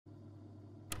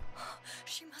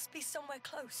She must be somewhere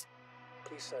close.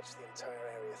 Please search the entire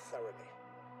area thoroughly.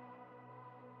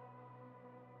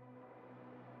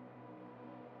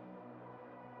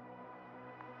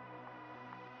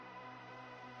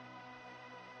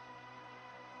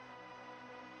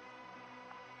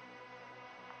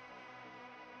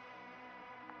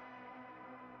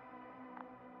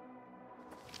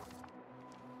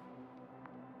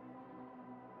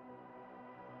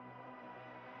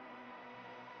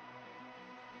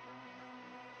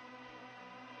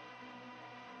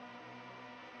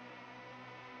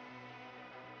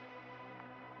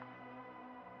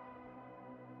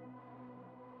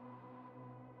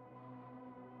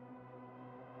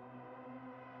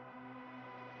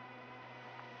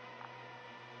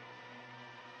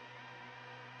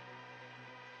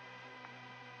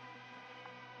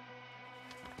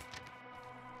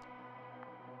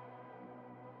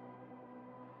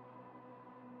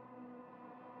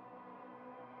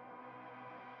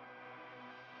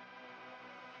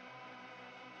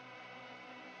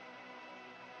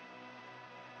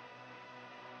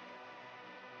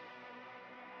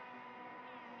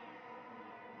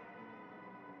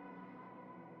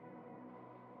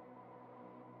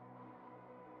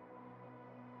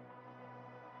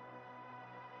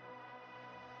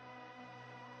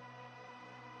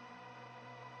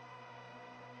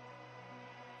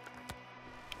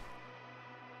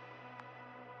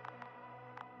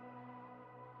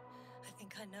 I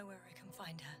think I know where I can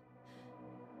find her.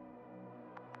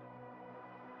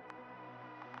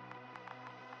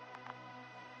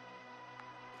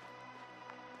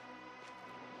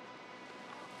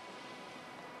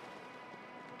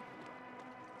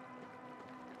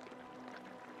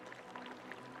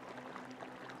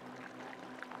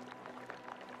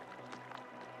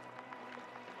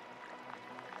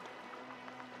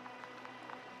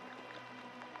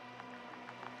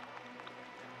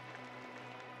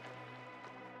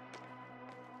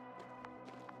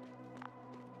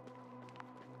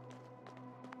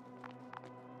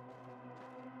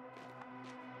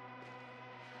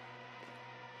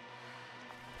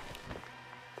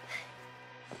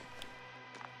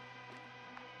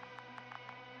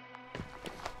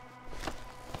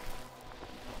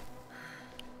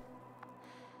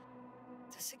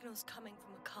 The signal's coming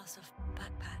from a castle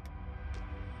backpack.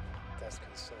 That's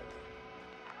concerning.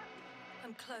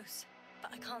 I'm close,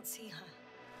 but I can't see her.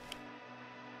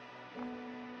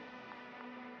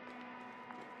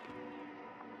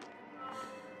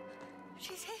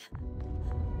 She's here.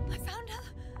 I found her.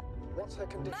 What's her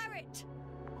condition? Marit!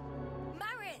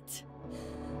 Marit!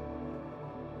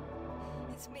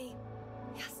 It's me,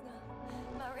 Yasna.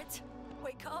 Marit,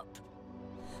 wake up.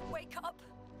 Wake up.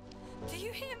 Do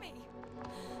you hear me?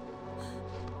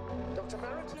 Dr.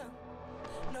 Marit? No.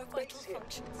 No vital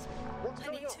functions. What's I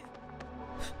going need on? to.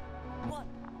 1,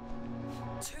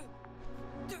 2,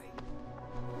 3.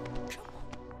 Come on.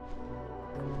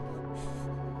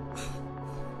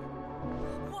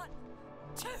 1,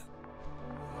 2.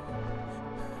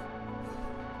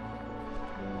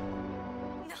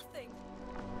 Nothing.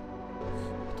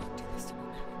 Don't do this to me,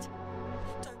 Marit.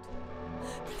 Don't.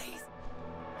 Please.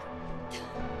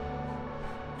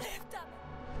 Live, damn it.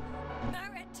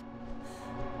 Marit.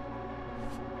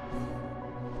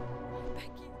 I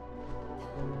beg you.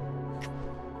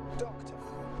 Doctor.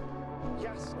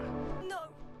 Yasna. No.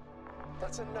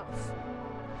 That's enough.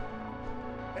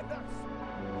 Enough!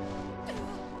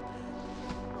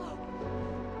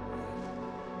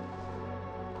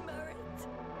 Marit.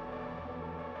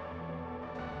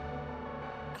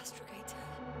 Astrogate her.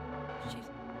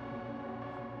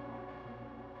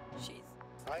 She's...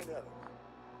 I know.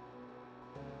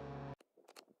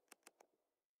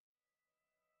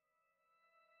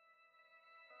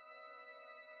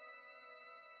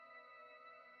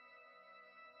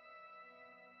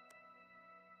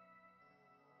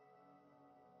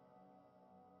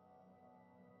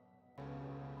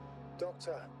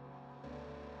 Doctor.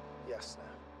 Yasna.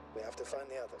 We have to find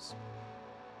the others.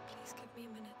 Please give me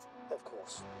a minute. Of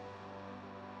course.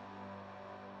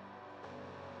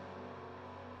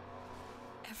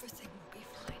 Everything will be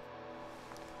fine.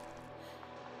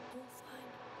 All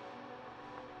fine.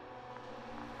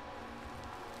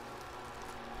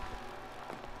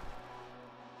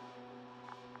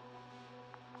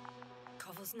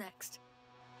 Cover's next.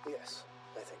 Yes,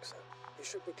 I think so. You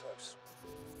should be close.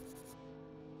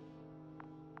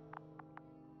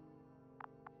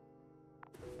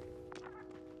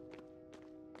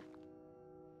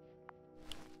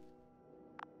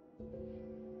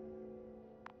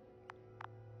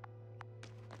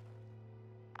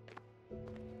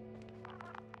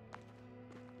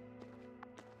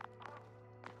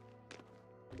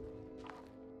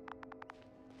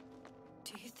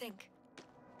 think?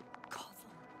 Koval.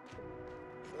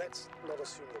 Let's not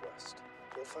assume the worst.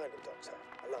 We'll find him, Doctor.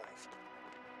 Alive.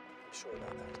 I'm sure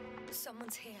about that.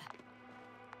 Someone's here.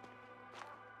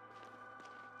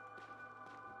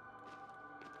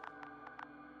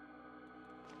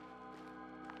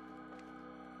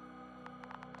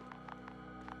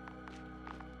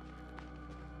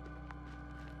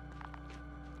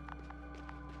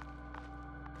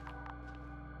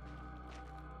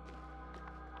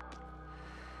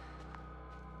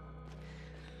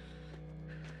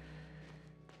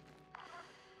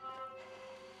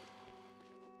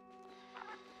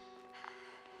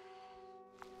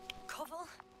 Koval?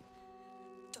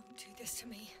 Don't do this to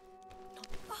me. Not...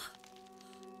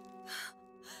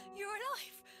 You're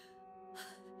alive!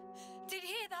 Did you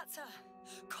hear that, sir?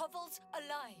 Koval's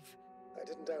alive. I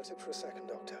didn't doubt it for a second,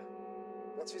 Doctor.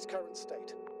 What's his current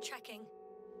state? Checking.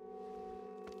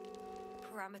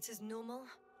 Parameters normal,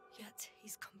 yet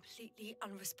he's completely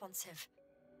unresponsive.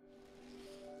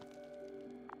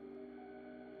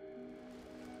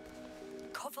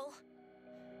 Koval?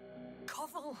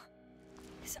 Koval!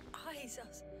 His eyes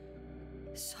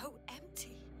are so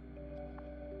empty.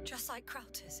 Just like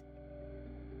Krauter's.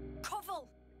 Koval!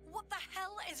 What the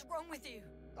hell is wrong with you?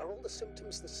 Are all the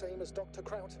symptoms the same as Dr.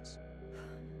 Krauter's?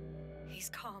 He's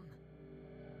calm.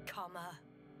 Calmer.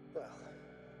 Well,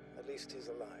 at least he's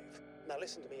alive. Now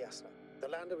listen to me, Yasna. The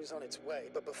lander is on its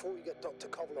way, but before we get Dr.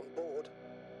 Koval on board,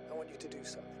 I want you to do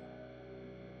something.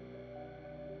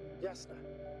 Yasna.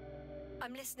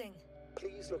 I'm listening.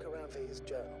 Please look around for his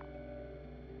journal.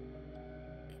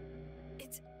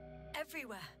 It's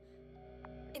everywhere.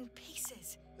 In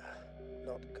pieces.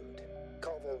 Not good.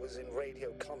 Koval was in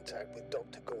radio contact with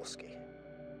Dr. Gorski.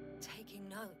 Taking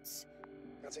notes.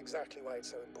 That's exactly why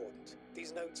it's so important.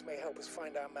 These notes may help us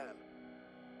find our man.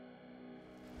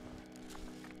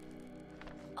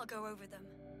 I'll go over them,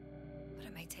 but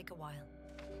it may take a while.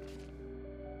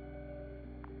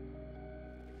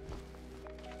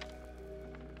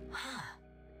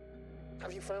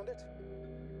 Have you found it?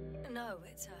 No,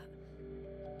 it's,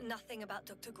 nothing about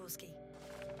Dr. Gorski.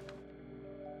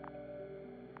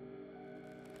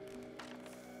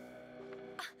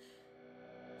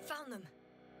 Found them.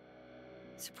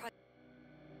 Surprisingly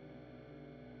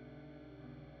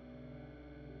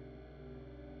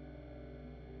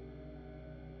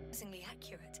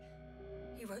accurate.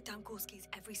 He wrote down Gorski's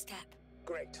every step.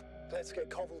 Great. Let's get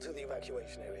Koval to the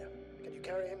evacuation area. Can you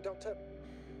carry him, Doctor?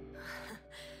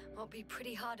 Won't be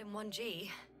pretty hard in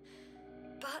 1G.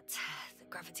 But the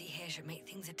gravity here should make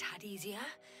things a tad easier.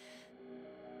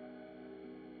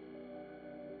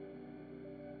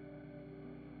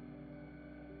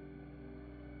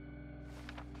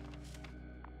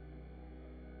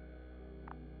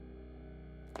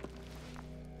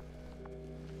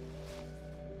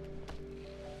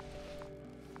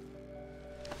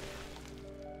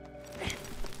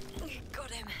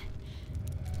 Got him.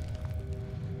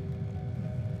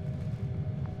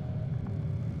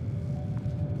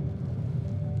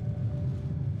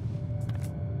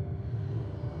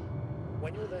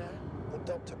 When you're there, put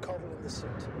Dr. Koval in the suit.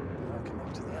 I'll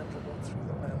connect to the Anthrobot through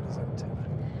the lander's antenna.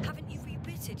 Haven't you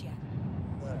rebooted yet?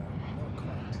 No, not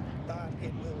quite. But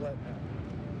it will work now.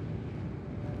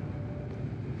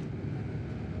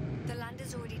 The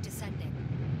lander's already descending.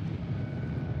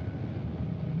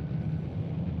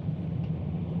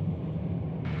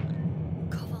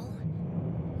 Koval,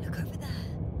 look over there.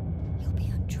 You'll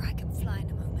be on Dragonfly in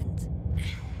a moment.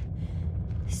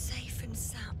 Safe and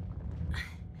sound.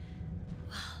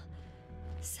 Well,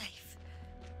 safe.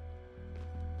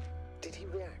 Did he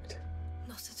react?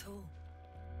 Not at all.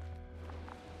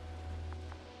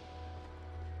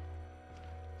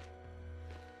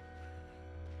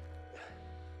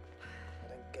 I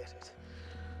don't get it.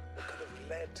 What could have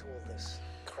led to all this?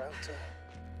 Krauter,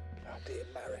 our dear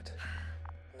Marit,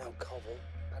 now Koval,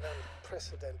 an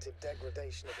unprecedented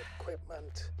degradation of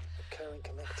equipment, recurring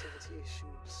connectivity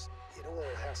issues. It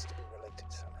all has to be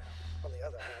related somehow. On the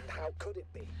other hand, how could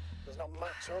it be? There's not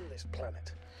much on this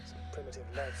planet. Some primitive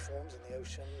life forms in the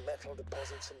ocean, metal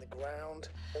deposits in the ground.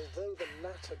 Although the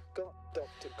latter got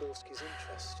Dr. Gorski's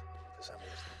interest for some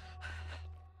reason.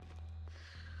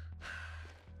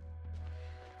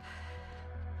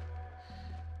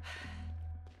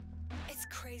 It's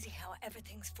crazy how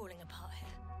everything's falling apart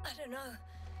here. I don't know.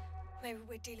 Maybe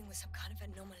we're dealing with some kind of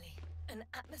anomaly. An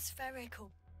atmospheric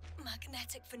or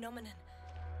magnetic phenomenon.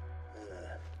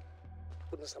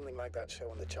 Wouldn't something like that show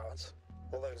on the charts?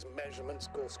 All those measurements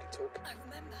Gorski took? I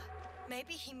remember.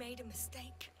 Maybe he made a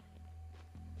mistake.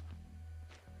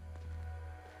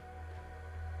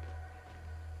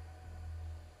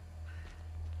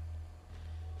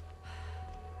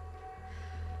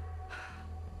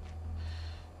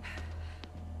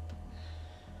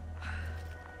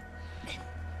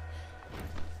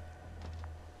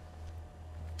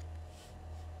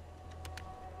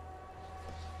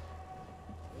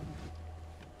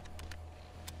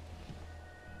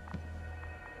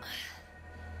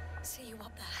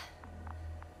 from up there.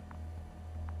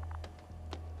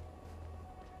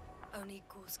 Only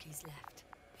Gorski's left.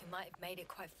 He might have made it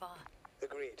quite far.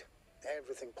 Agreed.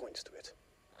 Everything points to it.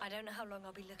 I don't know how long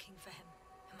I'll be looking for him.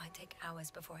 It might take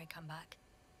hours before I come back.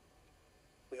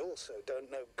 We also don't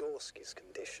know Gorski's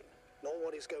condition, nor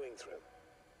what he's going through.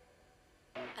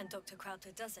 And Dr.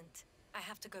 Krauter doesn't. I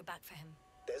have to go back for him.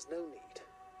 There's no need.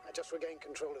 I just regained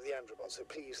control of the androbot, so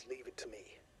please leave it to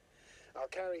me. I'll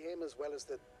carry him as well as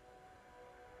the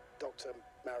Dr.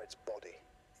 Merritt's body.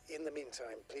 In the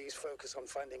meantime, please focus on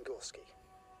finding Gorski.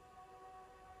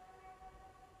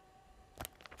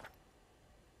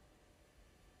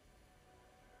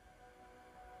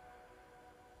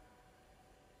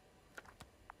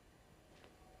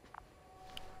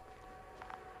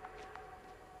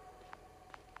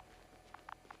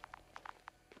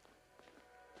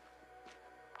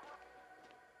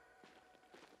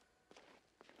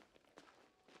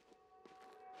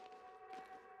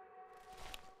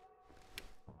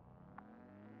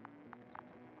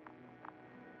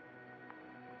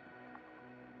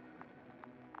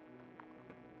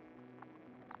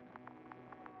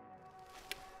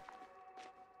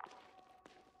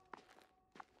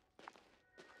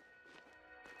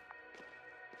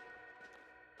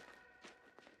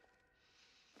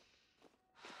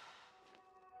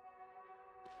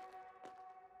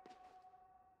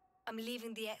 I'm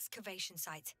leaving the excavation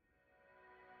site.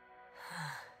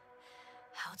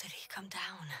 How did he come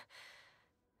down?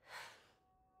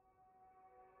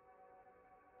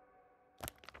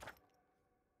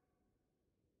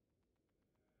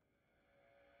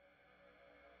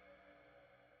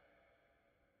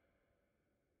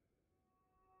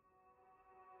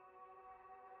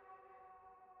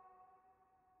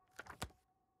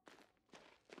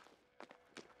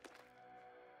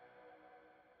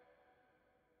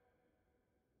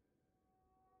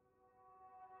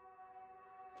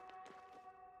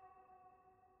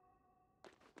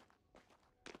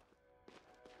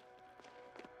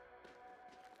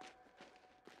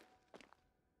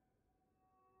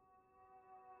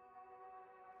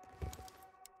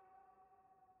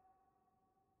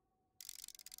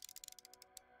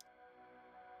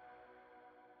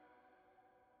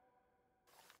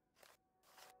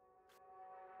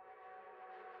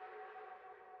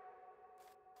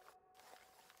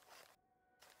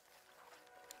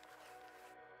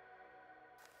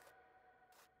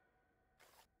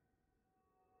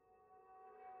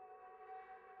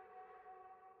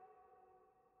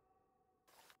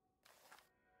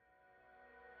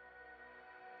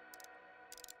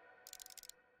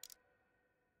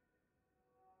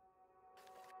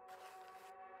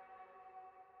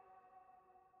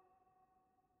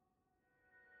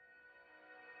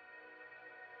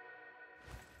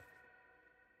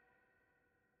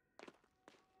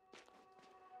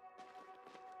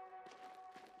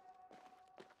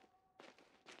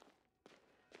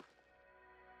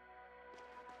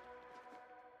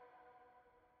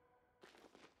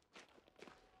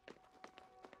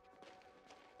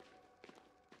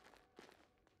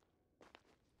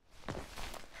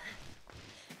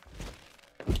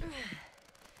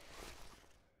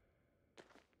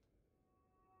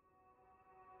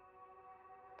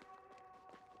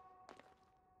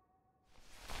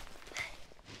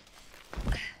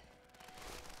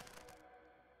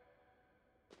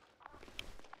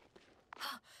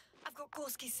 I've got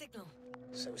Gorski's signal.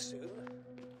 So soon?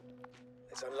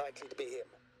 It's unlikely to be him.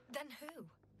 Then who?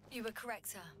 You were correct,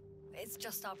 sir. It's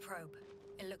just our probe.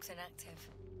 It looks inactive.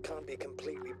 Can't be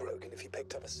completely broken if you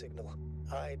picked up a signal.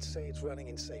 I'd say it's running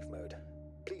in safe mode.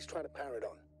 Please try to power it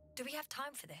on. Do we have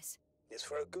time for this? It's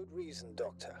for a good reason,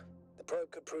 Doctor. The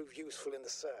probe could prove useful in the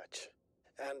search.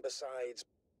 And besides,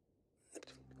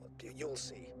 you'll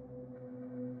see.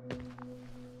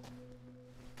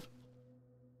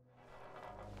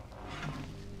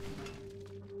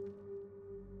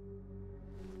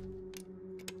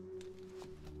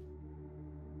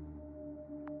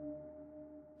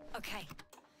 Okay.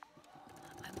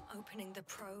 I'm opening the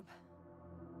probe.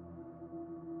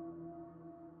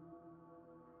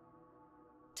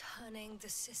 Turning the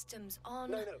systems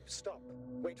on. No, stop.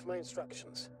 Wait for my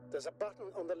instructions. There's a button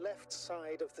on the left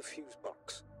side of the fuse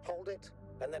box. Hold it,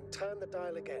 and then turn the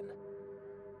dial again.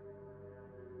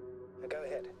 Now go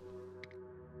ahead.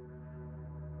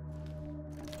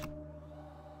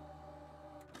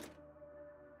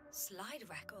 Slide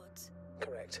records?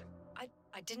 Correct.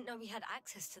 I didn't know we had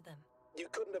access to them. You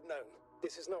couldn't have known.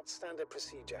 This is not standard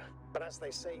procedure. But as they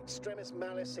say, extremis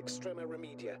malis extrema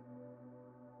remedia.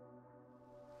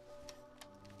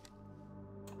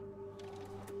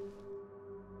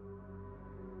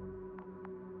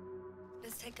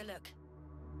 Let's take a look.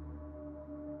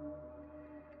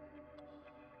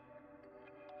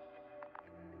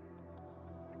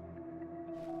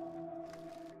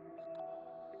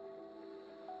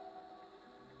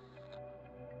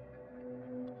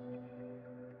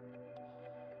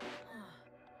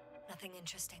 nothing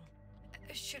interesting.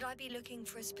 Should I be looking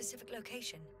for a specific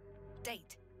location?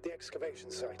 Date? The excavation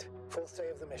site. 4th day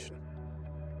of the mission.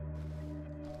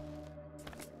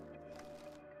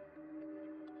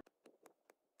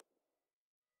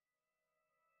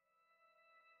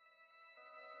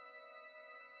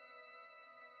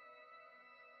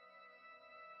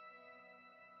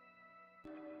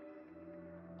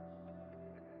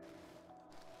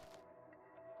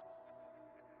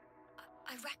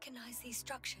 I recognize these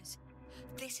structures.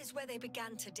 This is where they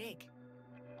began to dig.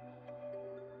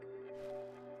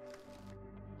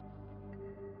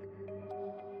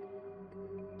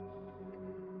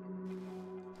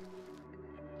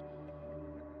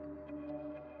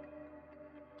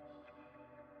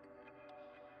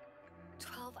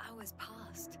 Hours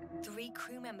passed. 3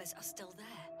 crew members are still there.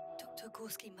 Dr.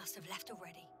 Gorski must have left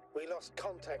already. We lost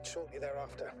contact shortly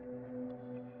thereafter.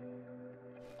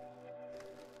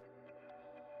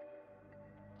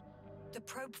 The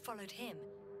probe followed him,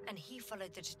 and he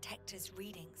followed the detector's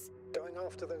readings. Going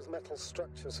after those metal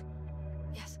structures.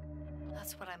 Yes,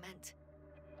 that's what I meant.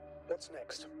 What's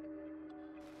next?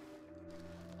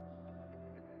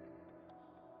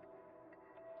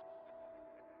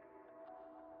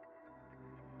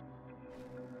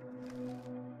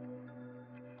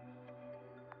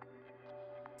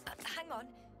 Hang on.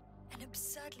 An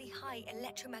absurdly high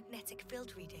electromagnetic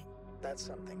field reading. That's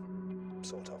something.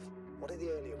 Sort of. What are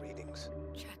the earlier readings?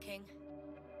 Checking.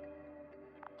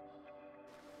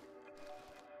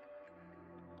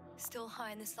 Still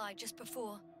high in the slide just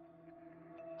before.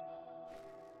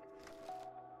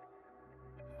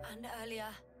 And earlier,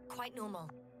 quite normal.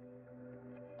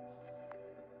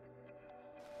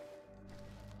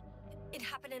 It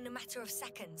happened in a matter of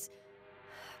seconds.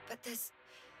 But there's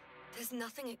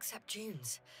nothing except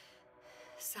dunes.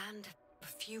 Sand, a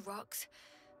few rocks,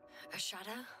 a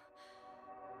shadow.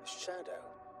 Shadow?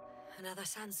 Another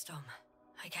sandstorm,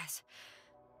 I guess.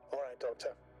 All right,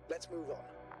 Doctor. Let's move on.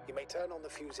 You may turn on the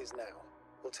fuses now.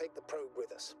 We'll take the probe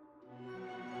with us.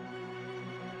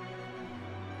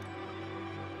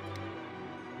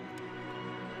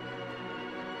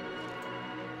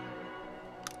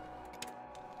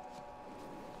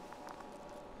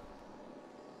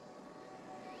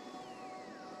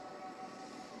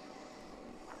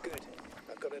 Good.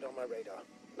 I've got it on my radar.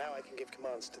 Now I can give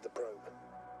commands to the probe.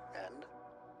 And?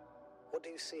 What do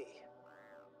you see?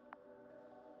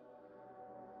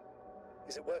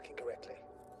 Is it working correctly?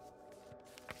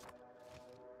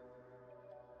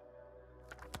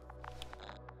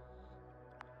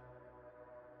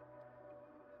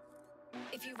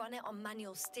 If you run it on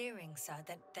manual steering, sir,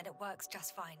 then it works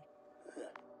just fine.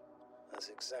 That's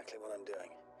exactly what I'm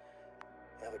doing.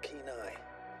 You have a keen eye.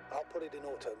 I'll put it in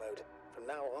auto mode. From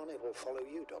now on, it will follow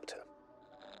you, Doctor.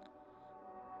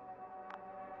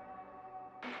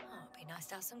 Oh, it'd be nice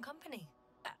to have some company.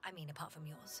 I mean, apart from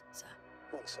yours, sir.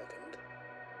 1 second.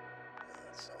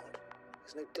 That's odd.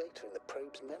 There's no data in the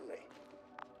probe's memory.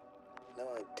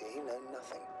 No ID, no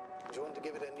nothing. Do you want to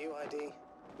give it a new ID?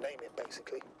 Name it,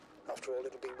 basically. After all,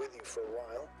 it'll be with you for a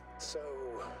while. So,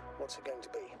 what's it going to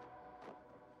be?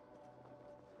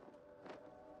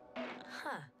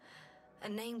 Huh. A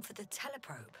name for the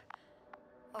teleprobe.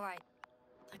 All right.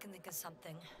 I can think of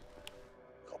something.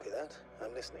 Copy that.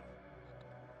 I'm listening.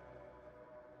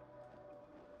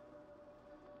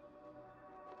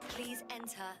 Please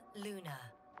enter Luna.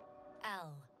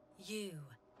 L-U-N-A.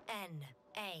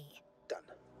 Done.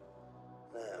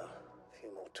 Now, a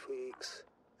few more tweaks,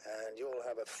 and you'll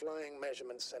have a flying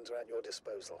measurement center at your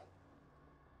disposal.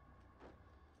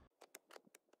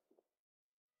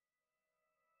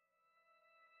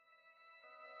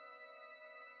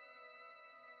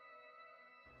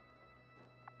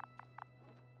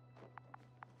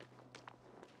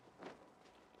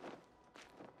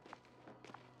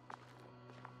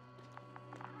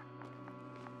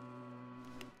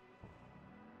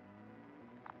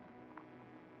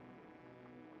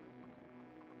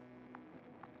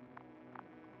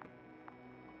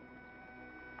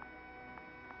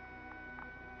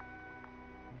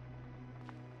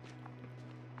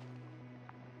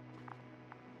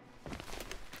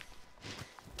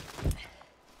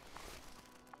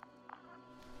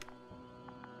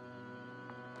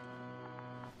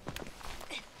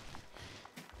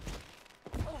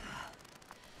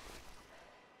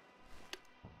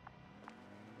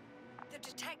 The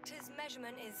detector's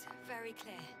measurement is very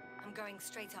clear. I'm going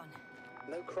straight on.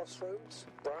 No crossroads?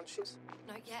 Branches?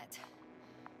 Not yet.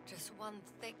 Just one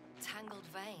thick, tangled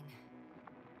vein.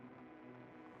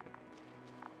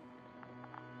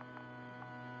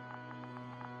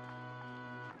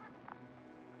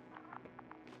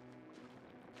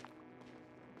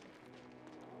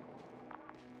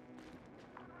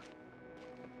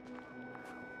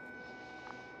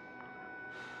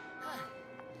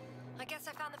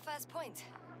 first point.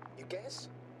 You guess?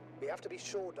 We have to be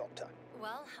sure, Doctor.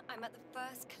 Well, I'm at the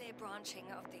first clear branching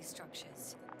of these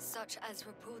structures, such as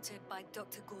reported by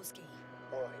Dr. Gorski.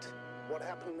 All right. What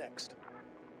happened next?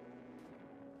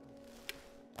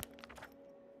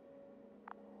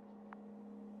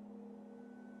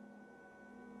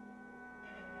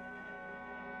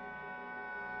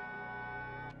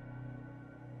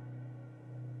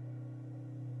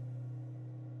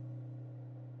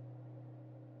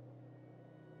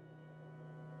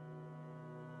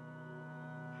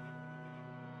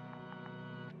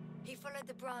 He followed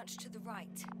the branch to the right.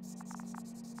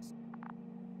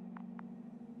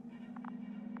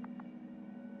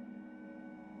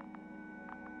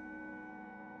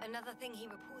 Another thing he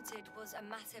reported was a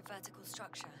massive vertical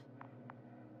structure.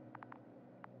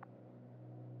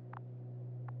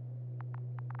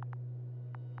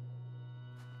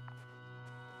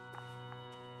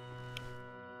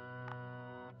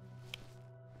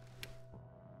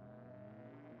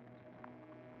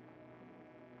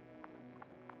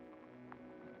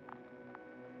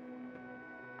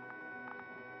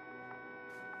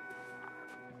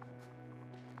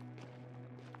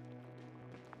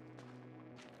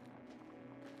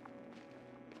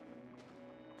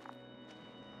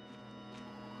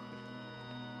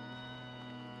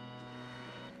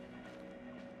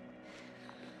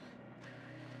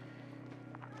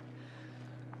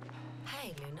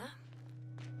 Hey, Luna.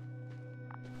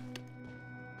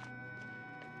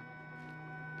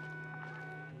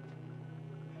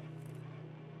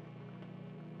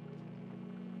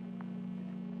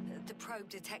 The probe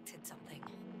detected something.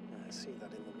 I see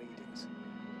that in the readings.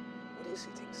 What is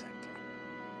it exactly?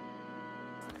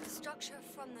 The structure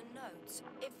from the notes.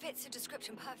 It fits the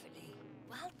description perfectly.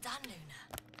 Well done,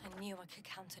 Luna. I knew I could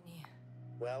count on you.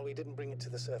 Well, we didn't bring it to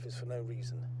the surface for no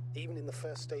reason, even in the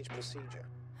first stage procedure.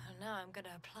 Oh, now I'm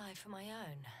gonna apply for my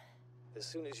own. As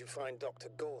soon as you find Dr.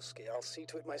 Gorski, I'll see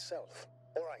to it myself.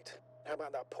 All right, how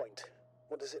about that point?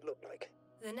 What does it look like?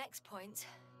 The next point,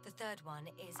 the third one,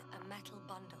 is a metal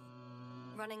bundle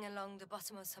running along the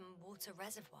bottom of some water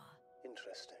reservoir.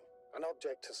 Interesting. An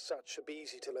object as such should be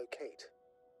easy to locate.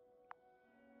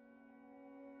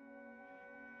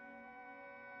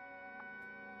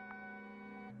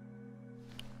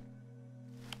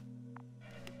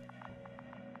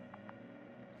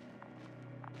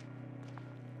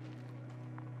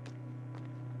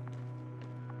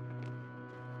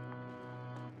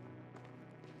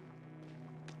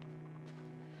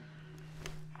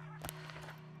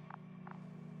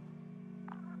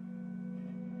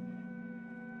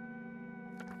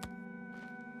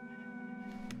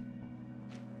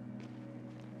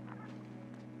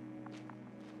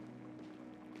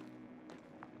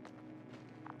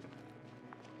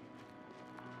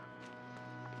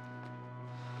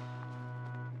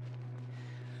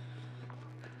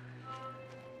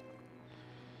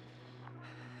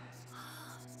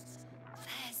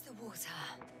 Water.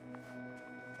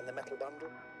 And the metal bundle?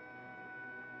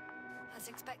 As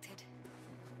expected.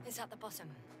 It's at the bottom.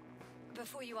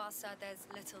 Before you ask, sir, there's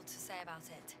little to say about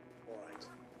it. All right.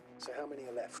 So how many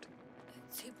are left?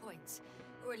 2 points.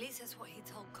 Or at least that's what he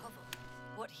told Koval.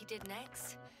 What he did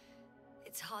next,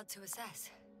 it's hard to assess.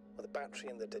 Well, the battery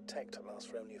and the detector last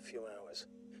for only a few hours,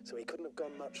 so he couldn't have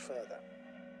gone much further.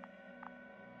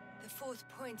 The fourth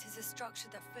point is a structure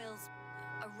that fills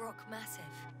a rock massive,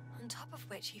 on top of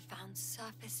which he found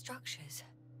surface structures.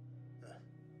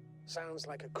 Sounds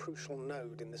like a crucial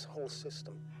node in this whole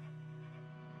system.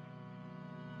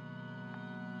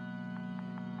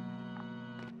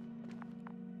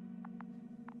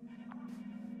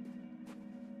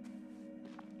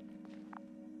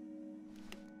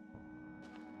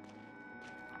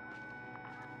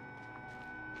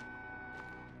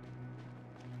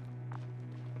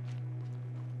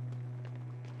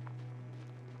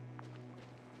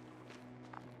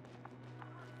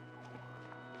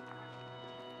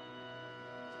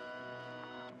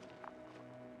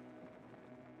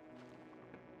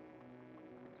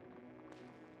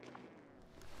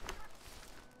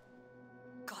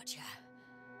 Gotcha.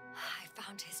 I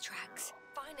found his tracks.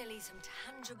 Finally, some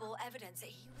tangible evidence that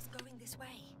he was going this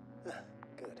way.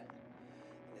 Good.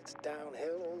 And it's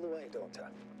downhill all the way, Doctor.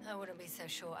 I wouldn't be so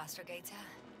sure, Astrogator.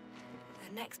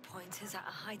 The next point is at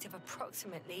a height of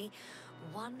approximately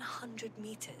 100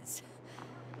 meters.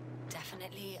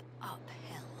 Definitely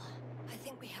uphill. I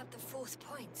think we have the fourth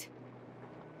point.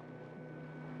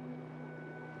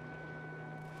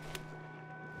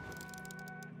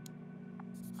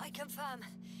 I confirm.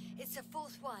 It's the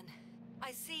fourth one.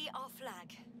 I see our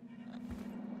flag.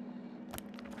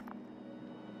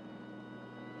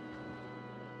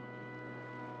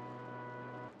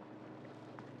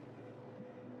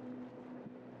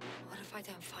 if I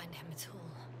don't find him at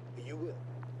all? You will.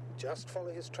 Just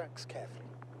follow his tracks carefully.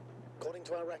 According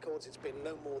to our records, it's been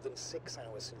no more than 6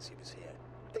 hours since he was here.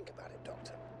 Think about it,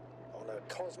 Doctor. On a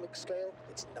cosmic scale,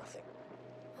 it's nothing.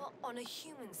 Well, on a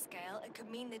human scale, it could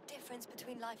mean the difference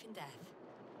between life and death.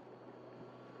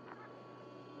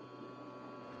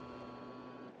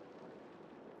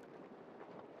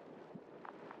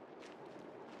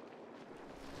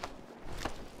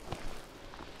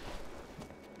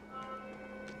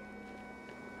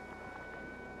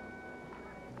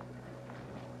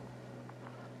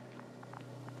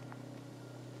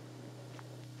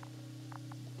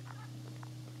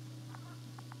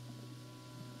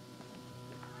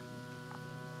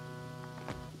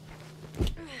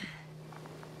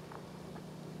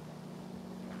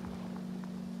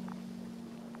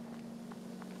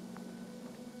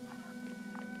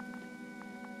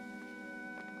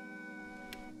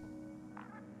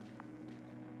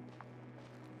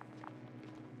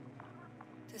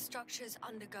 The structures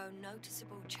undergo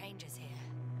noticeable changes here.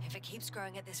 If it keeps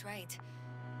growing at this rate,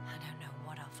 I don't know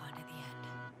what I'll find at the end.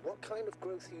 What kind of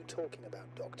growth are you talking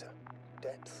about, Doctor?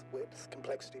 Depth, width,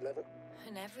 complexity level?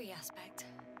 In every aspect.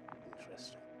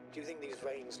 Interesting. Do you think these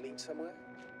veins lead somewhere?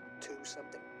 To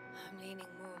something? I'm leaning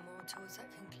more and more towards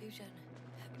that conclusion.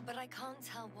 But I can't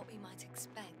tell what we might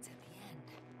expect at the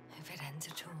end, if it ends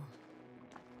at all.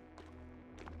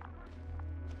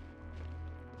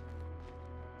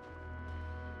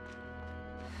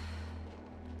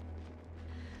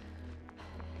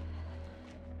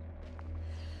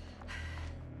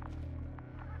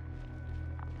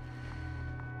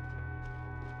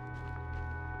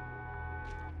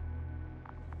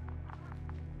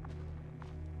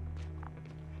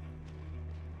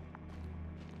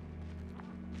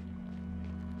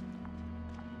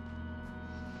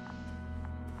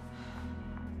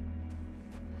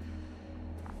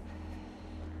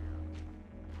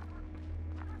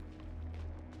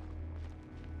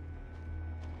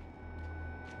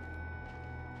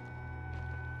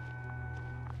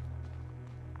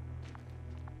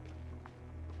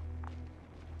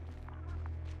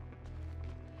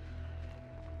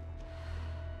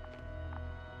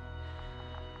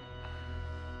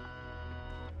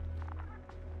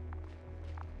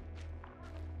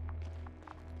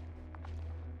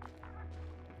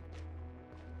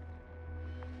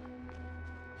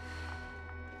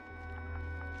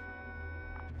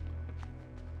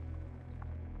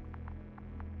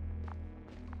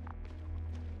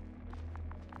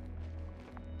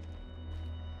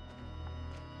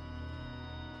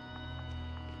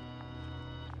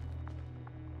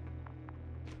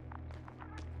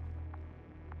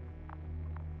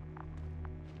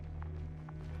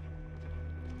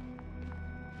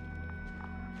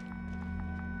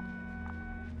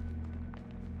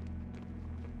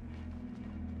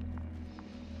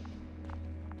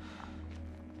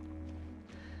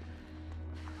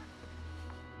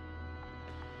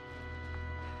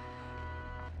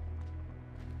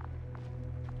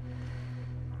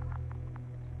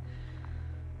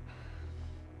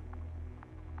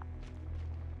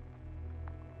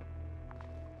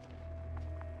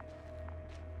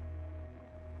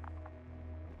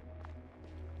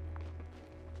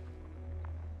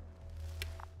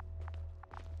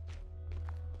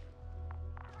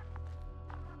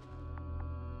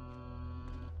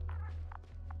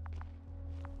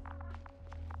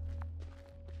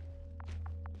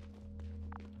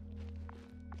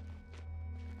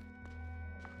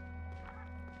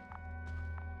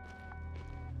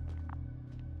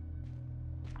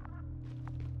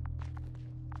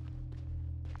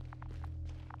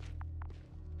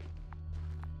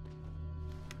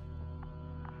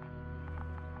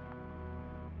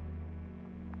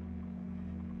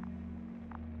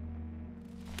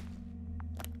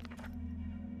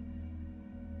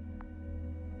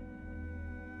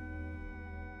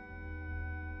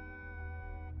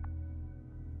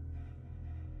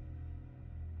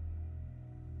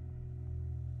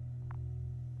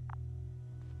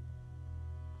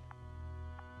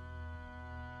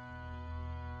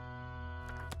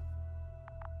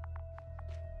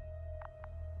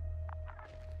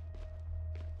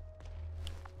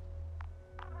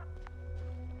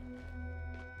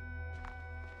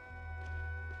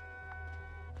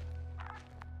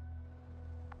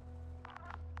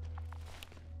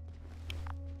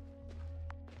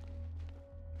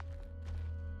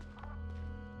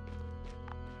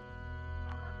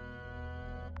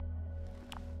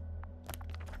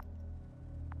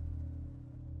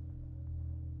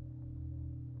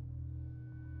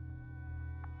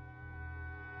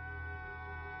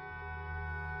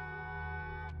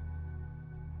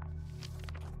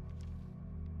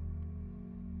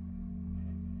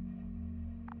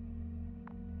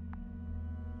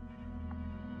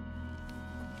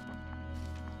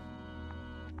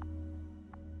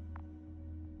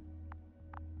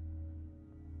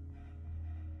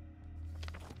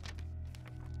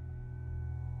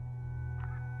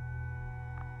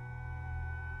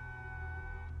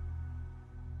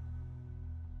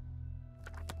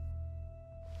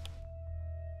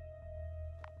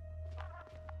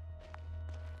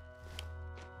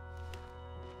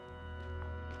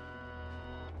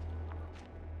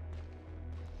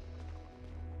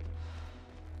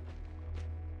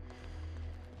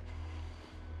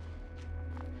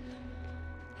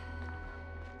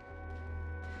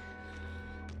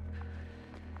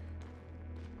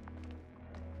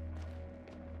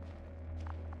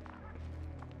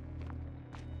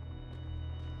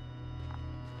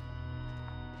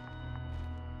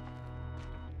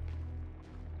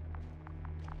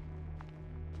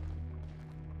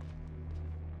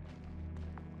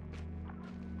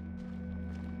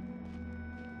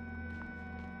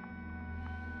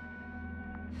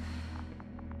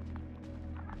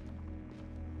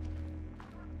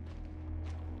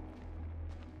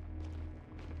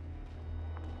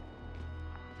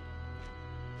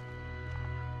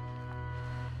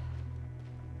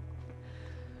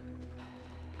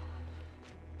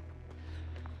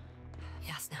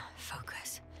 Yasna,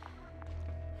 focus.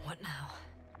 What now?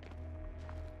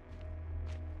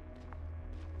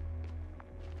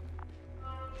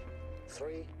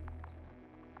 Three,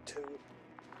 two,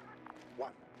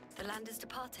 one. The land is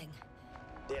departing.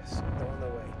 Yes, they're on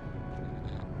their way.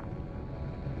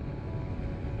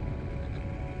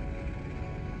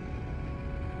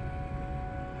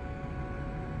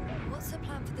 What's the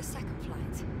plan for the second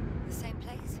flight? The same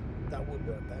place? That would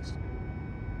work best.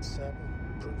 Certain,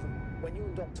 proven. When you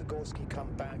and Dr. Gorski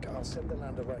come back, I'll send the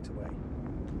lander right away.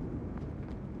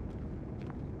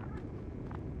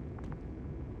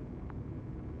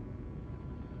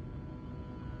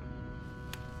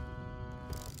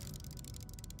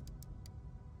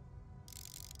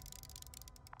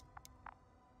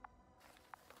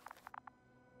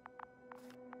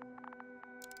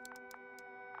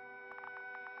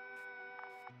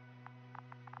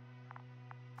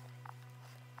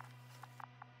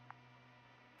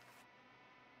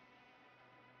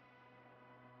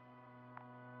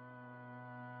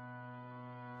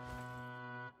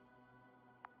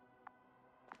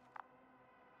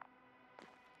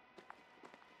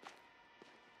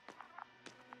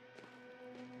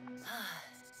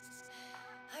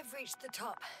 I've reached the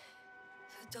top.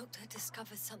 The doctor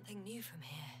discovered something new from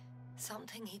here.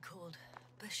 Something he called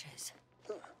bushes.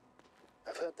 Huh.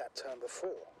 I've heard that term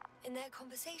before. In their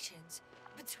conversations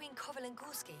between Koval and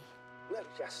Gorski. No,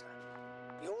 Yasna.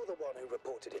 You're the one who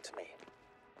reported it to me.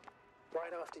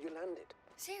 Right after you landed.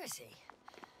 Seriously?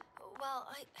 Well,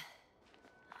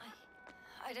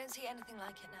 I don't see anything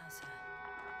like it now, sir.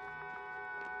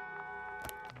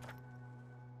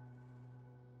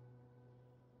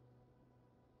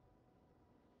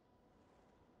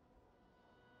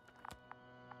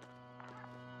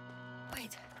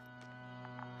 Wait.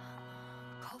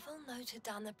 Koval noted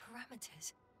down the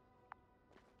parameters.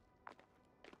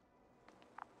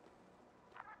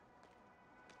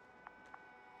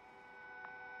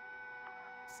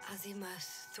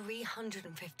 Azimuth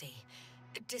 350.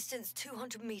 Distance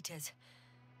 200 meters.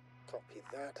 Copy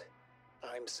that.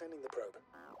 I'm sending the probe.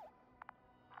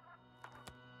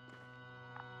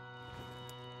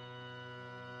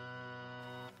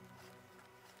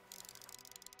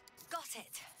 Got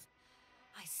it.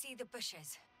 I see the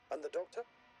bushes. And the doctor?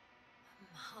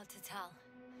 Hard to tell.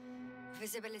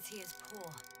 Visibility is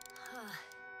poor.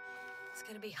 It's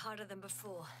gonna be harder than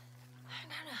before. I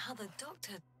don't know how the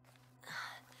doctor...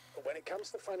 When it comes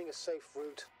to finding a safe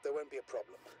route, there won't be a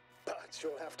problem. But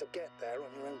you'll have to get there on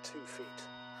your own 2 feet.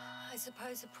 I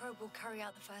suppose the probe will carry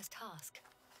out the first task.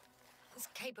 It's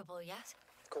capable, yes?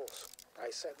 Of course.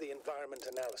 I set the environment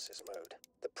analysis mode.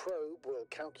 The probe will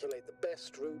calculate the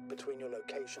best route between your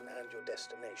location and your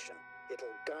destination. It'll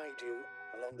guide you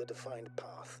along the defined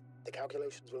path. The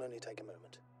calculations will only take a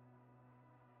moment.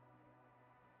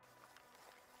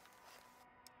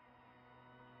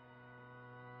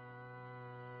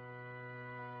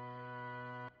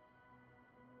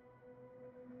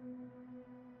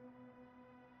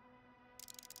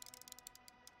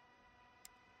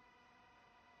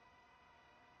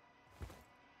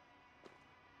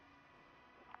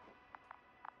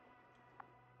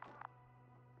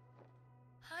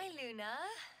 Hi, Luna.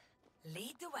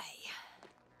 Lead the way.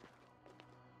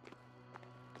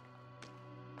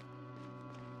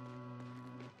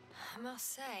 I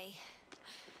must say,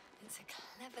 it's a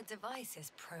clever device,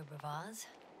 this probe of ours.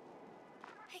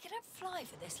 Hey, can it fly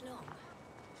for this long?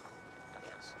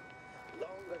 Yes.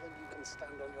 Longer than you can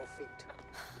stand on your feet.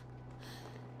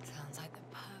 Sounds like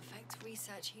the perfect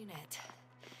research unit.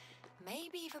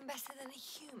 Maybe even better than a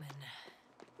human.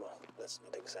 Well, let's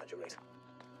not exaggerate.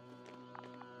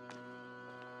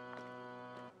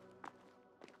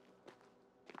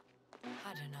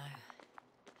 I don't know.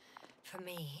 For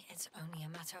me, it's only a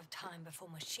matter of time before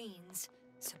machines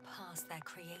surpass their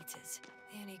creators.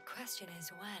 The only question is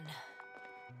when.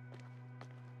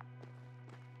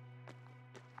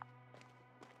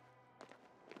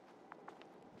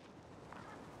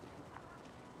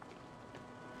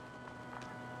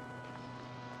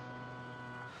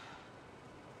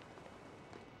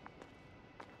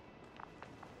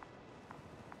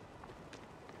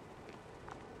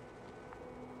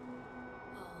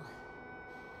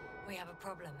 We have a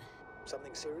problem.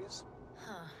 Something serious?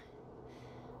 Huh.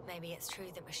 Maybe it's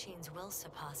true that machines will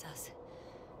surpass us.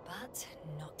 But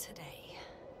not today.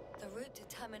 The route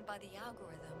determined by the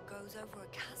algorithm goes over a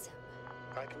chasm.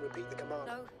 I can repeat the command.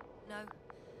 No. I'll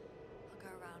go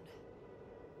around.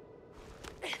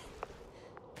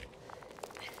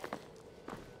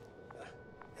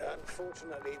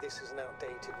 Unfortunately, this is an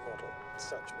outdated model.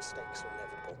 Such mistakes are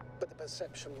inevitable. But the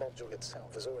perception module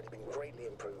itself has already been greatly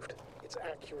improved. its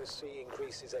accuracy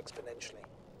increases exponentially.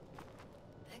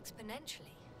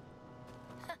 Exponentially?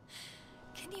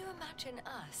 Can you imagine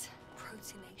us,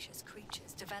 proteinaceous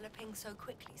creatures, developing so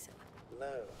quickly, sir?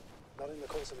 No, not in the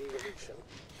course of evolution.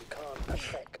 You can't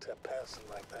affect a person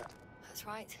like that. That's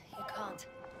right, you can't.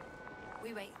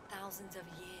 We wait thousands of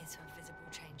years for visible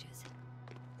changes.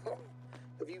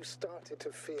 Have you started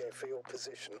to fear for your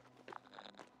position?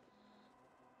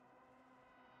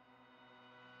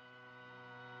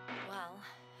 Well,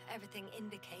 everything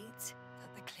indicates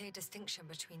that the clear distinction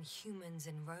between humans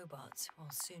and robots will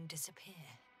soon disappear.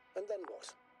 And then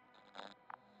what?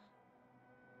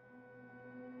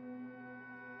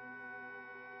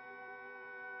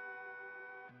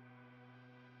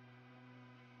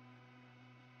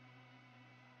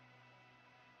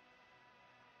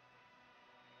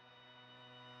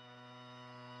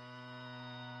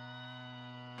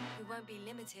 We won't be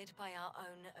limited by our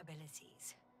own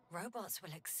abilities. Robots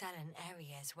will excel in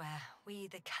areas where we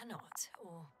either cannot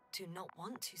or do not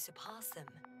want to surpass them.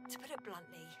 To put it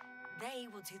bluntly, they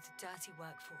will do the dirty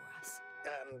work for us.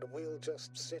 And we'll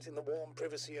just sit in the warm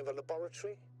privacy of a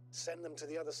laboratory? Send them to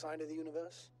the other side of the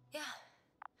universe? Yeah,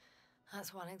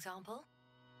 that's one example.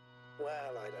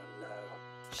 Well, I don't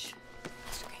know. Shh,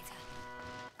 Astrogator.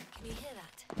 Can you hear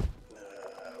that?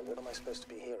 What am I supposed to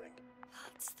be hearing?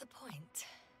 That's the point.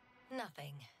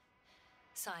 Nothing.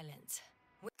 Silence.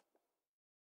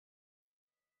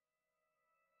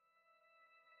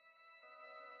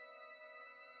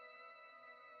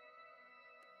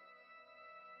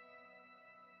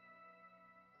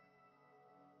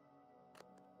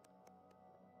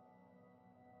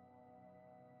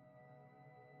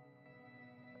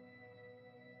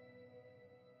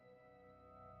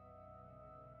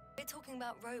 We're talking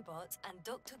about robots, and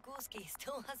Dr. Gorski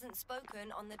still hasn't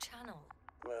spoken on the channel.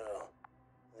 Well,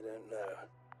 I don't know.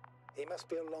 He must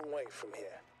be a long way from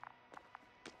here.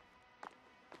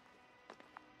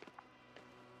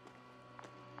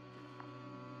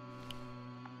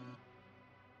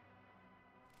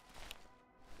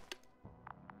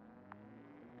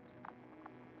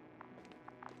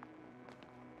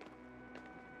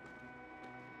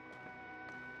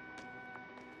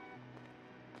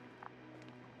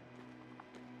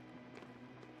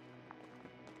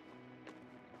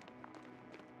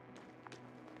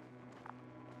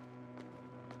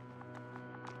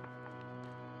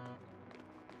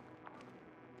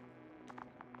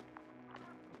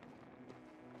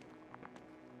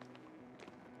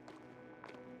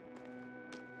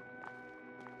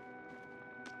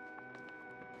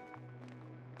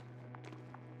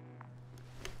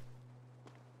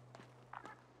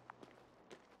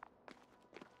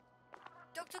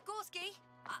 Dr. Gorski,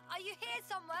 are you here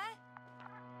somewhere?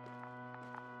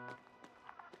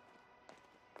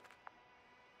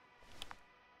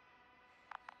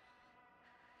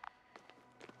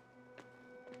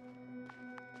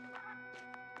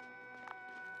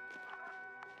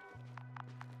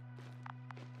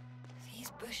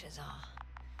 These bushes are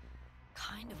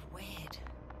kind of weird.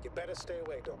 You'd better stay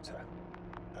away, Doctor.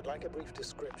 I'd like a brief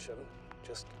description.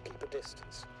 Just keep a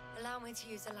distance. Allow me to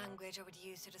use the language I would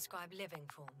use to describe living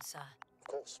forms, sir. Of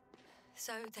course.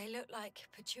 So they look like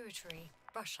pituitary,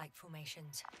 brush-like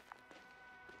formations.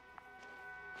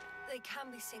 They can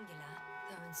be singular,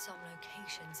 though in some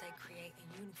locations they create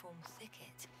a uniform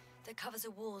thicket that covers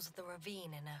the walls of the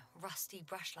ravine in a rusty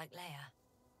brush-like layer.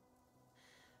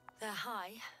 They're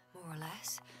high, more or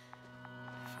less,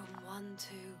 from 1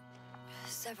 to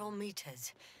several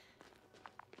meters.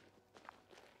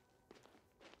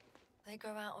 They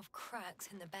grow out of cracks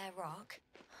in the bare rock.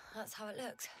 That's how it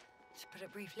looks, to put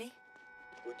it briefly.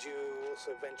 Would you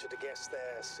also venture to guess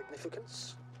their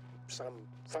significance? Some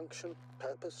function,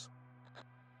 purpose?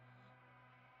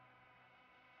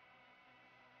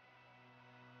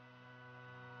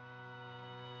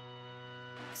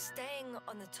 Staying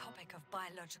on the topic of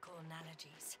biological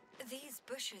analogies, these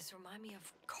bushes remind me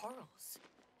of corals,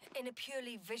 in a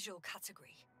purely visual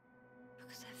category.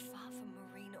 Because they're far from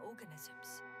marine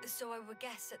organisms. So I would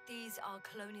guess that these are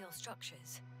colonial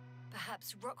structures,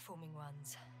 perhaps rock-forming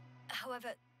ones. However,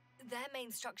 their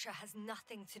main structure has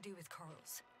nothing to do with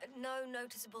corals. No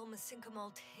noticeable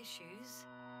mesenchymal tissues,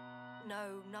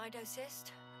 no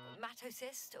nidocyst,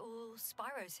 matocyst, or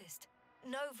spirocyst.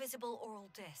 No visible oral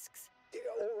discs. Yeah,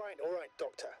 all right,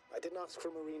 Doctor. I didn't ask for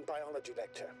a marine biology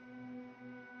lecture.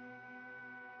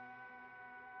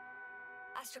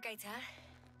 Astrogator,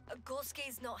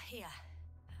 Gorski's not here.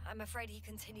 I'm afraid he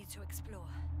continued to explore.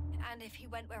 And if he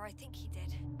went where I think he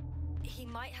did, he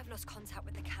might have lost contact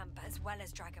with the camp as well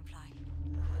as Dragonfly.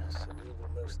 Yes, and we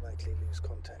will most likely lose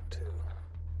contact too.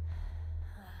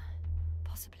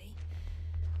 Possibly.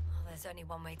 there's only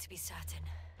one way to be certain.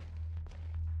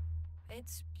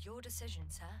 It's your decision,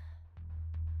 sir.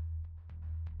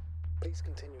 Please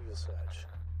continue your search.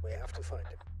 We have to find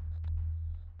him.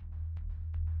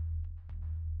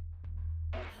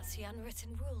 That's the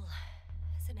unwritten rule,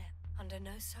 isn't it? Under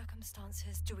no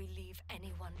circumstances do we leave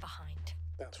anyone behind.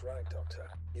 That's right, Doctor.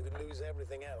 You can lose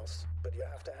everything else, but you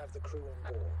have to have the crew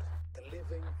on board. The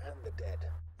living and the dead.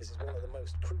 This is one of the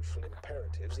most crucial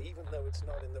imperatives, even though it's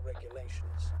not in the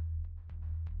regulations.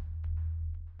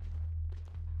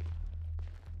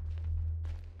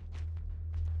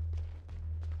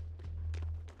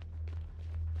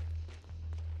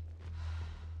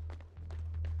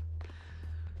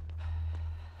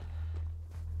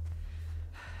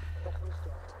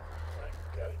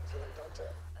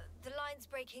 The line's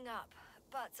breaking up,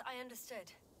 but I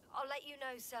understood. I'll let you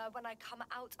know, sir, when I come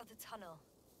out of the tunnel.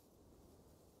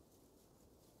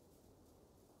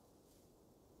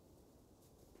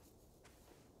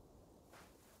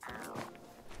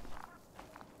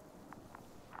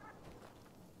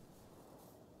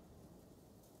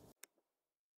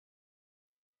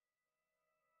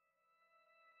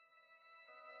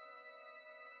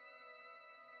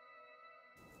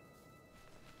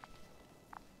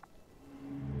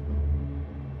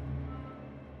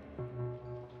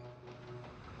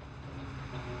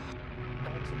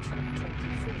 Altitude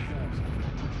 23,000.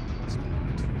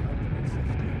 Speed 250.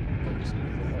 Very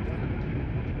smoothly, Hopper.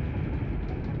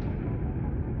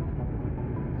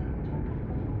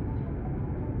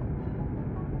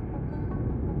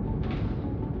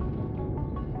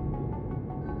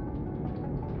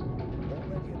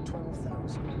 Already at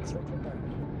 12,000. Throttle down.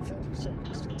 30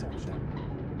 seconds to touchdown.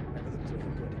 Everything's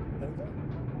looking good. Over?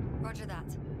 Roger that.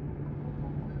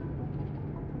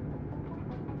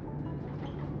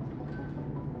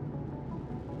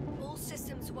 All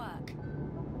systems work.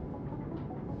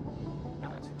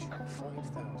 Altitude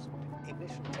 5,000.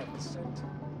 Ignition 10%.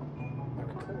 I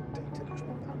record data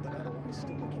dropout, but otherwise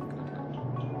still looking good.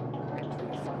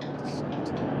 Entering final descent.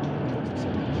 40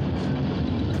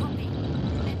 seconds. Copy.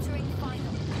 Entering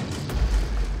final.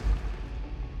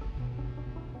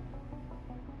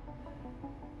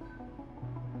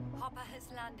 Hopper has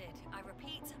landed. I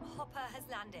repeat, Hopper has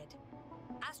landed.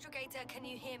 Astrogator, can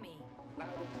you hear me?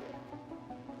 Loud and clear.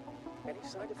 Any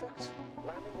side effects?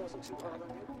 Landing wasn't too hard on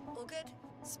you? All good.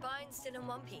 Spine still in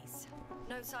one piece.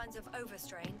 No signs of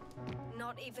overstrain.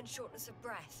 Not even shortness of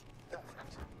breath.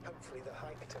 Perfect. Hopefully the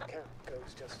hike to camp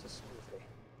goes just as smoothly.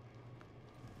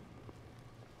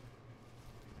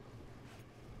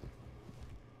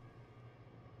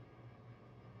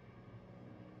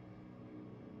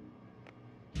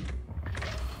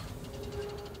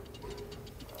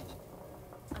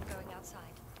 I'm going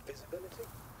outside. Visibility?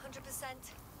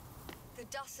 100%. The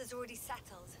dust has already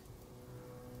settled.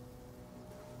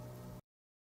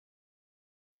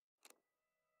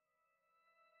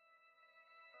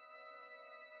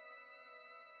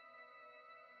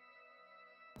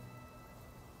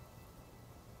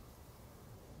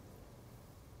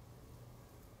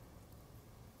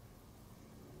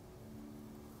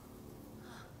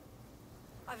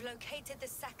 I've located the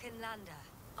second lander.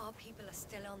 Our people are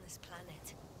still on this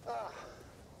planet. Ah,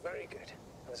 very good.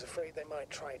 I was afraid they might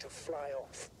try to fly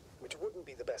off, which wouldn't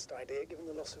be the best idea given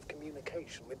the loss of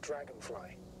communication with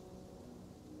Dragonfly.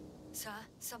 Sir,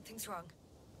 something's wrong.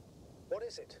 What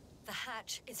is it? The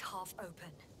hatch is half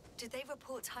open. Did they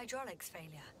report hydraulics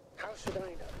failure? How should I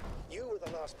know? You were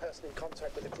the last person in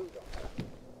contact with the crew, Doctor.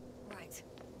 Right.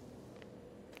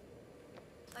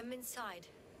 I'm inside.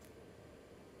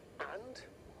 And?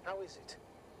 How is it?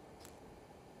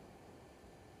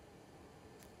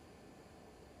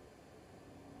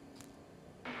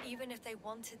 Even if they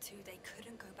wanted to, they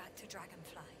couldn't go back to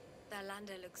Dragonfly. Their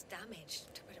lander looks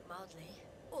damaged, to put it mildly.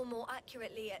 Or more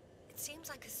accurately, it seems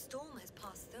like a storm has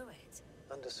passed through it.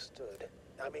 Understood.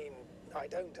 I mean, I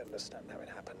don't understand how it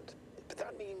happened. But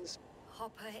that means...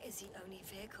 Hopper is the only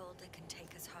vehicle that can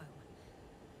take us home.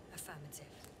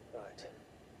 Affirmative. Right.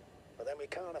 Well, then we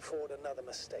can't afford another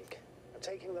mistake. I'm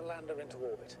taking the lander into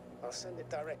orbit. I'll send it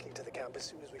directly to the camp as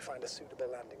soon as we find a suitable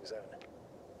landing zone.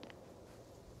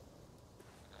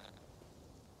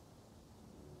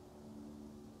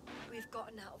 We've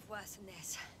gotten out of worse than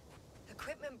this.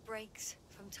 Equipment breaks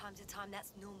from time to time,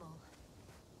 that's normal.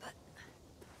 But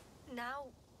now...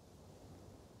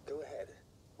 Go ahead.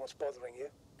 What's bothering you?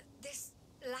 This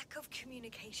lack of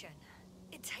communication.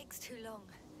 It takes too long.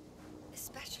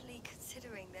 Especially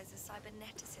considering there's a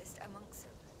cyberneticist amongst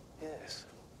them. Yes,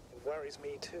 it worries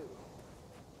me too.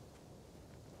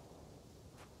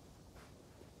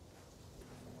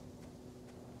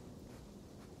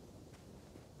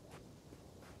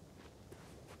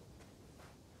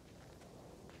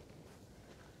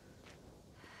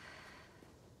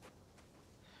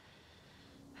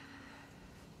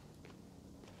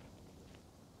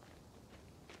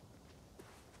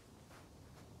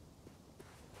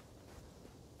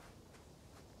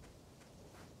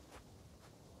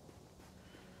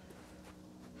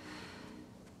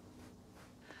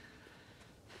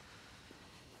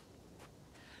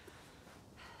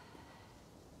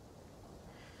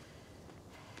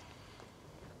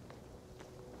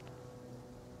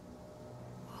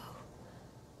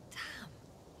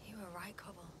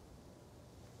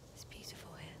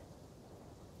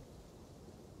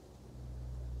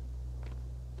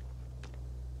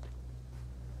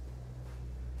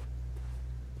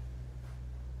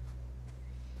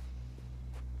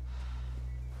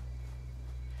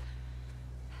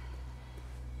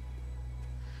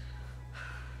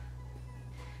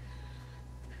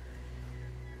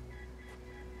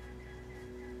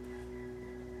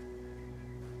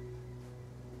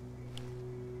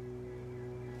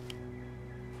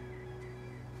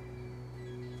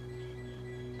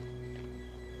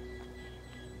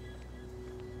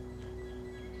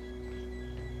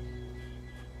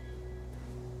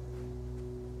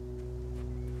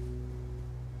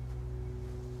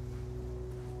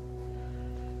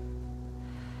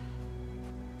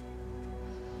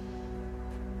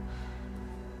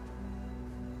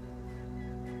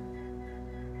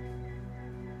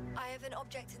 of an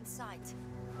object in sight.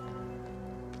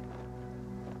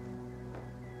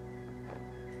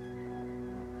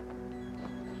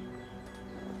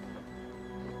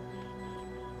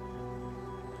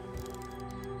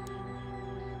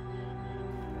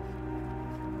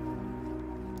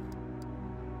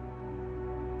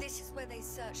 This is where they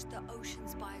searched the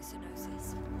ocean's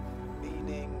biocenosis.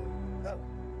 Meaning... oh,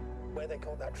 where they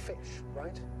caught that fish,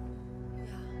 right?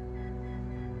 Yeah.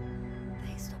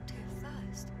 They stopped here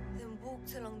first, then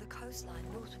walked along the coastline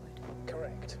northward.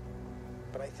 Correct.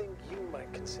 But I think you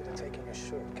might consider taking a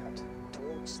shortcut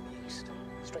towards the east,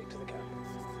 straight to the camp.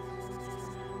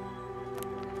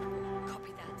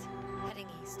 Copy that. Heading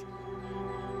east.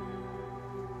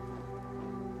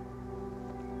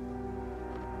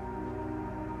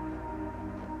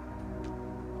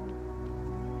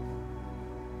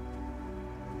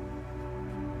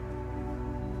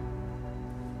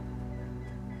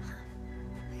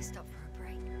 They stopped for a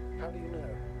break. How do you know?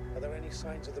 Are there any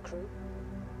signs of the crew?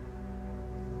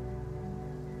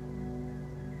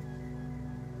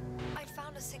 I'd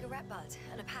found a cigarette butt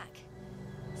and a pack.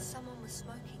 Someone was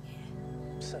smoking here.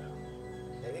 So,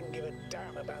 they didn't give a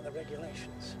damn about the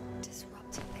regulations.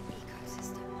 Disrupting the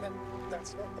ecosystem. But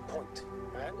that's not the point.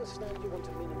 I understand you want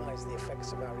to minimize the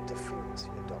effects of our interference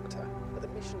here, Doctor, but the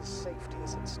mission's safety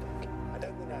is at stake. I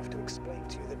don't think I have to explain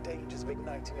to you the dangers of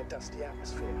igniting a dusty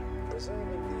atmosphere.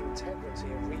 Preserving the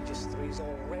integrity of Regis 3's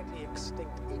already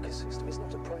extinct ecosystem is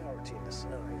not a priority in this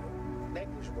scenario.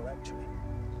 Negligible, actually.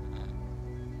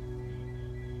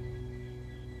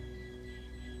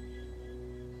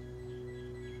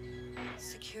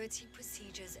 Security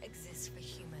procedures exist for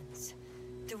humans.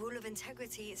 The rule of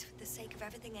integrity is for the sake of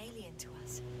everything alien to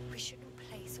us. We shouldn't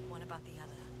place one above the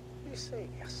other. You say,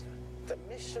 Yasna, the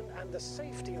mission and the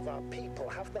safety of our people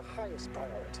have the highest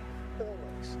priority.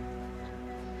 Always.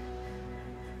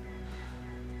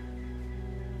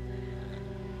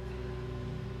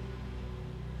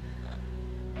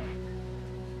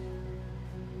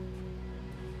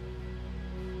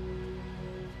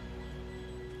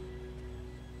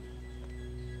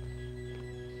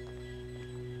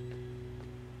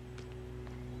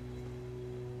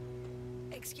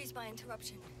 Excuse my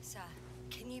interruption, sir.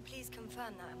 Can you please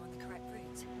confirm that I'm on the correct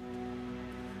route?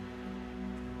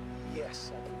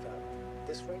 Yes, I confirm.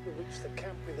 This rate will reach the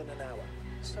camp within an hour.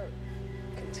 So,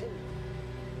 continue.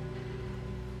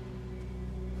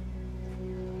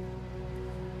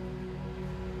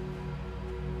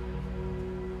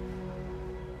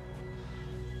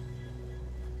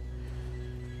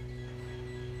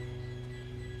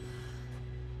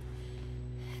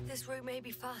 This route may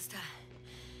be faster,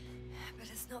 but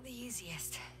it's not the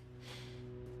easiest.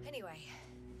 Anyway,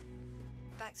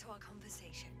 back to our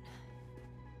conversation.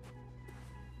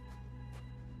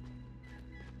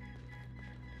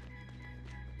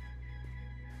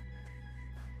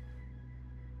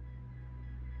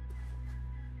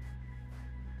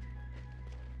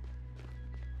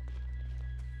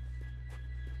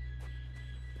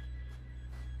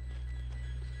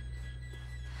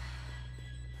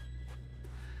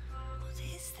 What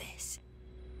is this?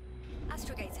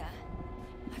 Astrogator,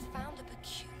 I found a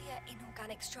peculiar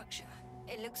inorganic structure.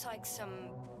 It looks like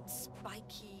some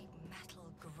spiky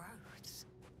metal growths.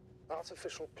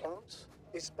 Artificial plants?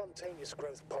 Is spontaneous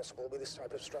growth possible with this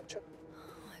type of structure?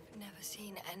 Oh, I've never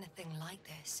seen anything like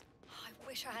this. I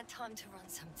wish I had time to run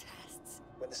some tests.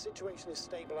 When the situation is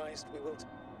stabilized, we will...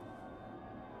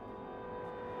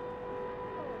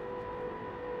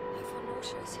 I feel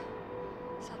nauseous.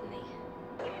 Suddenly.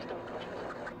 Please don't push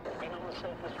us. Been on the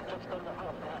surface for just under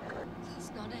half an hour.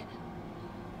 That's not it.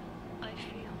 I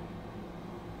feel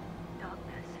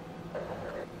darkness.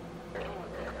 Hang on.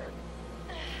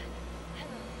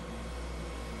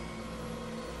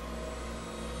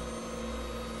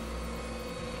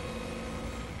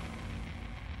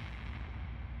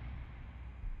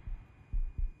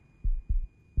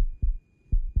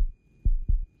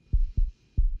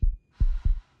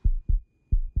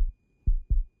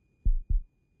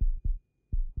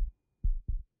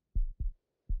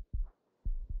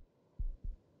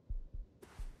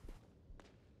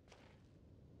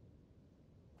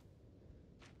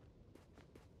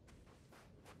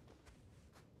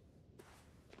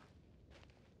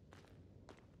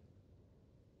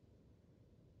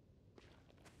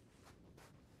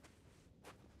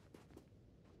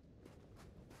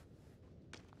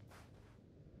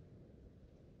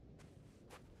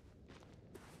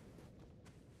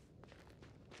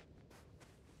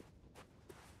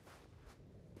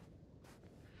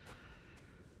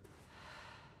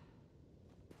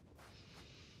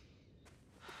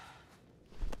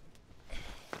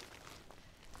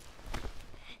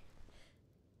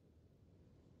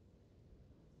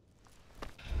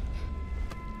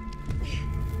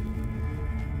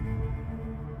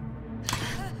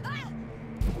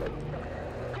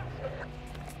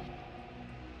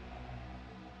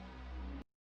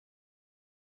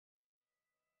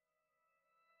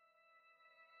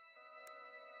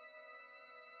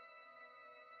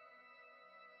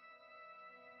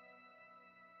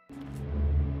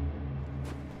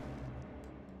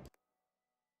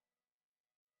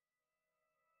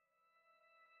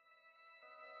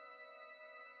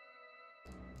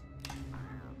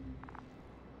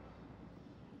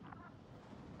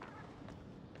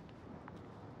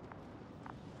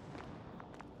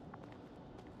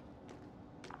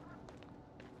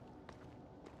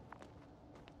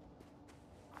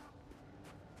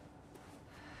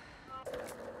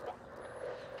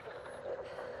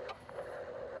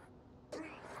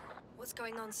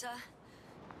 going on, sir?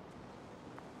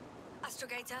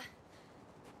 Astrogator?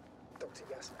 Dr.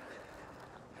 Yasna,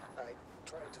 I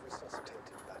tried to resuscitate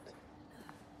him, but...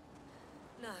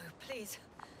 No, please.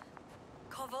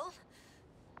 Koval?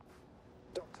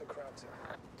 Dr. Krauter.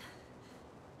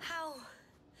 How?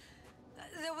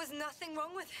 There was nothing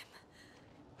wrong with him.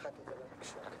 Hypovolemic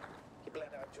shock. He bled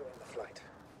out during the flight.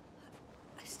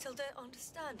 I still don't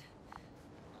understand.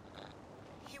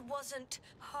 He wasn't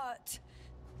hurt.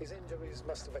 His injuries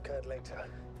must have occurred later.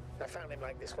 I found him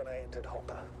like this when I entered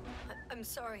Hopper. I'm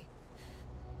sorry.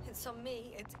 It's on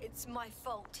me. It's my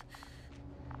fault.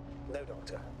 No,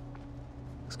 Doctor.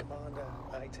 As commander,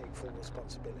 I take full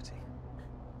responsibility.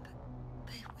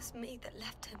 But it was me that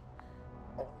left him.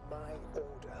 On my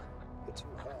order. You're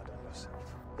too hard on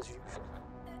yourself, as usual.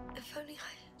 If only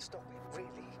I... Stop it,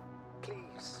 really.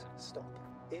 Please, stop.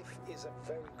 If is a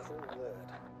very cruel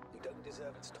word. You don't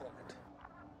deserve its torment.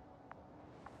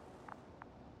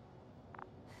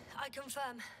 I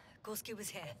confirm. Gorski was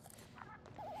here.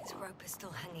 His rope is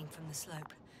still hanging from the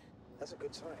slope. That's a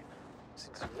good sign.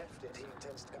 Since he left it, he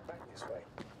intends to come back this way.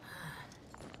 But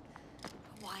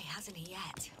why hasn't he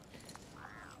yet?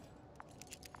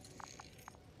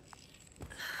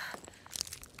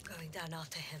 Going down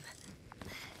after him.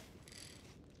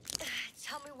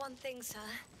 Tell me one thing, sir.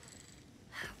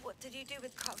 What did you do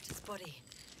with Crafter's body?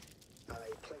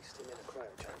 I placed him in a cryo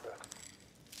chamber.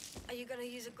 Are you going to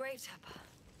use a grave tapper?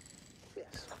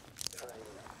 Yes, I'm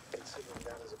considering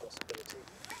that as a possibility.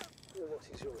 What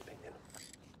is your opinion?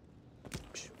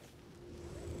 Sure.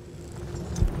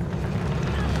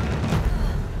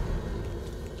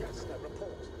 Yes, no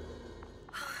report.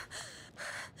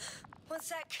 One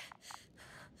sec.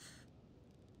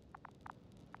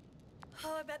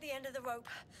 Oh, I'm at the end of the rope.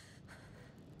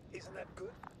 Isn't that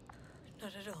good?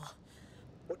 Not at all.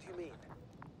 What do you mean?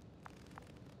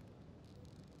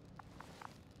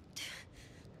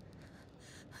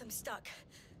 I'm stuck.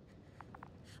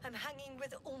 I'm hanging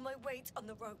with all my weight on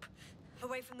the rope,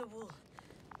 away from the wall.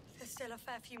 There's still a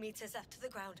fair few meters left to the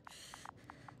ground.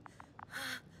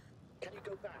 Can you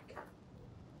go back?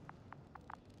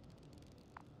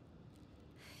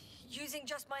 Using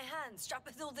just my hands, strapped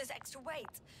with all this extra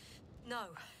weight?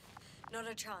 No, not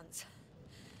a chance.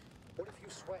 What if you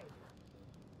sway?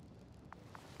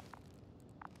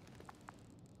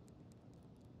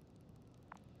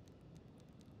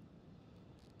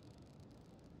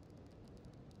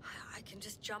 I can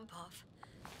just jump off.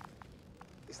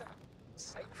 Is that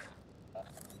safe?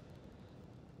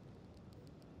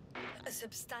 A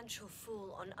substantial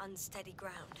fall on unsteady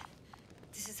ground.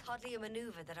 This is hardly a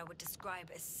maneuver that I would describe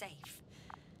as safe.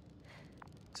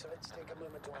 So let's take a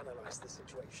moment to analyze the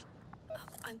situation.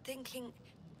 I'm thinking,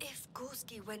 if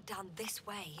Gorski went down this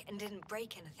way and didn't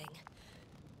break anything...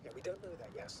 Yeah, we don't know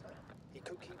that, Yasna. He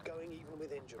could keep going even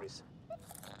with injuries.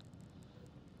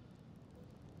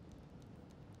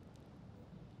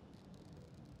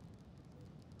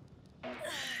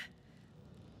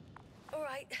 All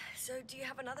right, so do you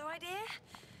have another idea?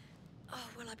 Oh,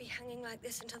 will I be hanging like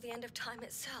this until the end of time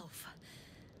itself?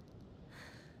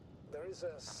 There is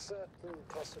a certain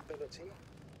possibility,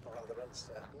 or rather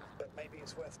uncertain, but maybe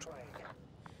it's worth trying.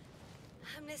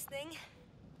 I'm listening.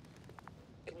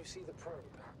 Can you see the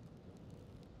probe?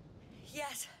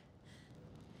 Yes.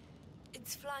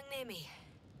 It's flying near me.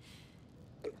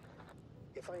 Good.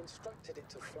 If I instructed it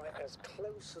to fly as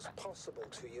close as possible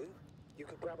to you, you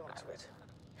could grab onto it.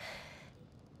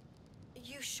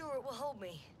 You sure it will hold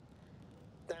me?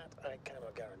 That I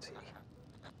cannot guarantee.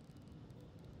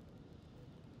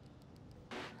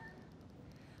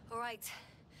 All right,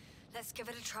 let's give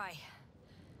it a try.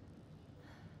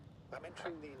 I'm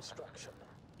entering the instruction.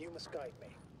 You must guide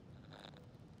me.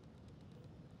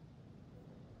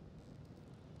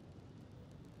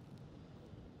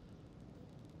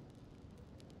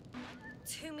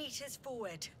 Two meters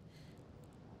forward.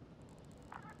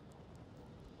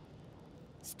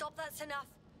 Stop, that's enough.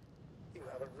 You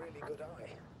have a really good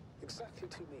eye. Exactly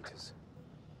 2 meters.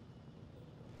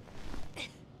 Is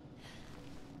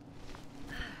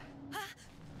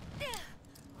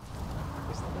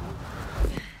that a move?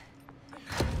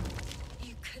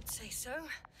 You could say so.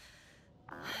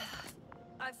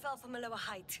 I fell from a lower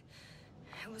height.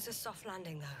 It was a soft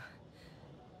landing,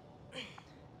 though.